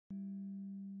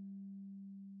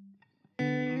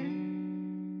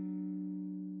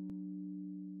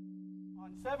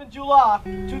7 July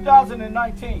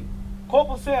 2019,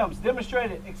 Corporal Sims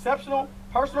demonstrated exceptional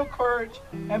personal courage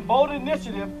and bold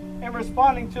initiative in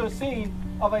responding to a scene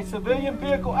of a civilian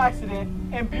vehicle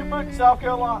accident in Beaufort, South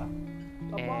Carolina.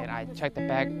 And I checked the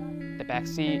back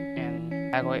seat,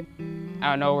 and out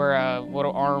of nowhere, a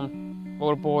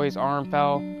little boy's arm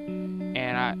fell,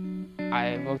 and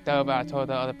I looked up and I told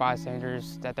the other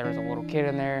bystanders that there was a little kid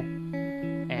in there,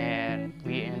 and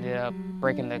we ended up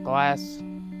breaking the glass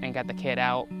and got the kid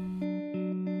out.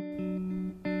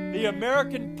 The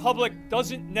American public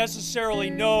doesn't necessarily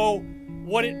know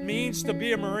what it means to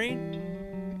be a Marine.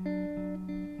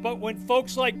 But when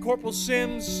folks like Corporal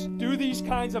Sims do these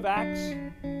kinds of acts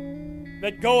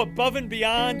that go above and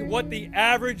beyond what the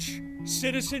average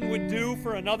citizen would do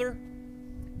for another,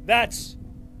 that's,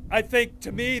 I think,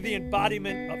 to me, the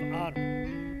embodiment of honor.